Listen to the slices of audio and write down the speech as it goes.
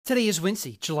Today is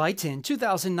Wednesday, July 10,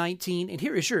 2019, and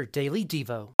here is your Daily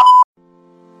Devo.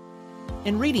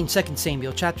 In reading 2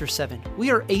 Samuel chapter 7,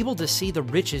 we are able to see the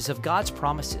riches of God's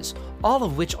promises, all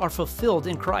of which are fulfilled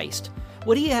in Christ.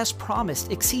 What He has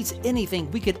promised exceeds anything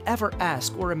we could ever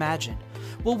ask or imagine.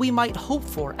 What we might hope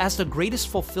for as the greatest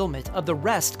fulfillment of the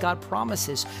rest God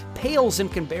promises pales in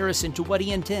comparison to what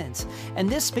He intends, and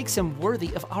this makes Him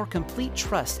worthy of our complete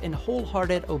trust and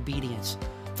wholehearted obedience.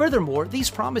 Furthermore, these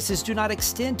promises do not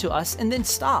extend to us and then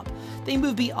stop. They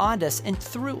move beyond us and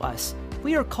through us.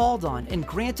 We are called on and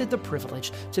granted the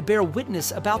privilege to bear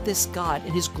witness about this God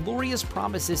and His glorious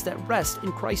promises that rest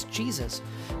in Christ Jesus.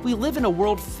 We live in a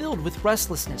world filled with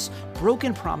restlessness,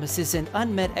 broken promises, and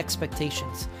unmet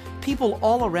expectations. People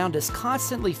all around us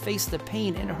constantly face the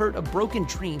pain and hurt of broken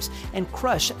dreams and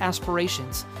crushed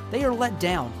aspirations. They are let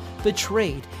down,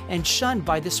 betrayed, and shunned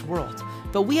by this world.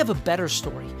 But we have a better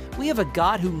story. We have a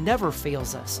God who never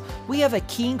fails us. We have a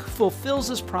King who fulfills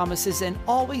His promises and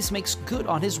always makes good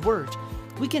on His word.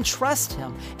 We can trust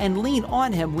Him and lean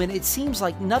on Him when it seems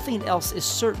like nothing else is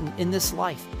certain in this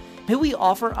life. May we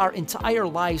offer our entire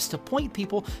lives to point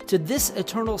people to this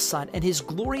eternal Son and His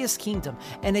glorious kingdom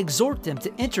and exhort them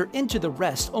to enter into the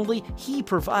rest only He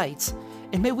provides.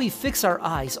 And may we fix our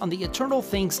eyes on the eternal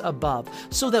things above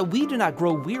so that we do not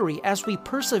grow weary as we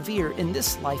persevere in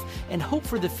this life and hope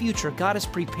for the future God has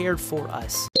prepared for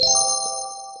us.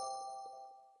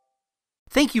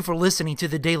 Thank you for listening to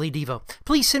the Daily Devo.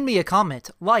 Please send me a comment,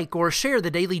 like, or share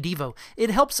the Daily Devo. It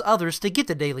helps others to get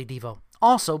the Daily Devo.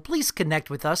 Also, please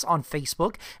connect with us on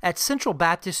Facebook at Central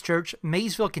Baptist Church,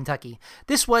 Maysville, Kentucky.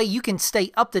 This way you can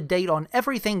stay up to date on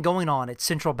everything going on at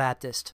Central Baptist.